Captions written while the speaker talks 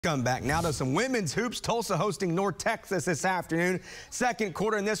Come back now to some women's hoops. Tulsa hosting North Texas this afternoon. Second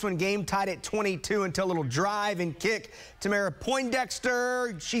quarter in this one, game tied at 22 until a little drive and kick. Tamara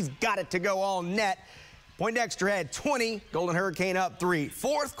Poindexter, she's got it to go all net. Poindexter had 20, Golden Hurricane up 3.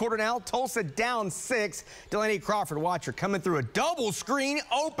 Fourth quarter now, Tulsa down 6. Delaney Crawford, watch her coming through a double screen,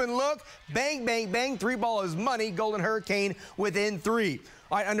 open look, bang, bang, bang. 3 ball is money. Golden Hurricane within 3.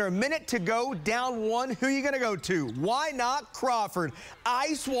 All right, under a minute to go, down 1. Who are you going to go to? Why not Crawford?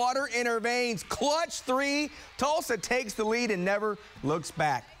 Ice water in her veins. Clutch 3. Tulsa takes the lead and never looks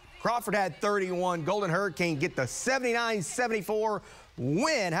back. Crawford had 31. Golden Hurricane get the 79-74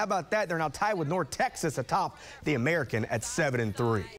 win. How about that? They're now tied with North Texas atop the American at 7-3.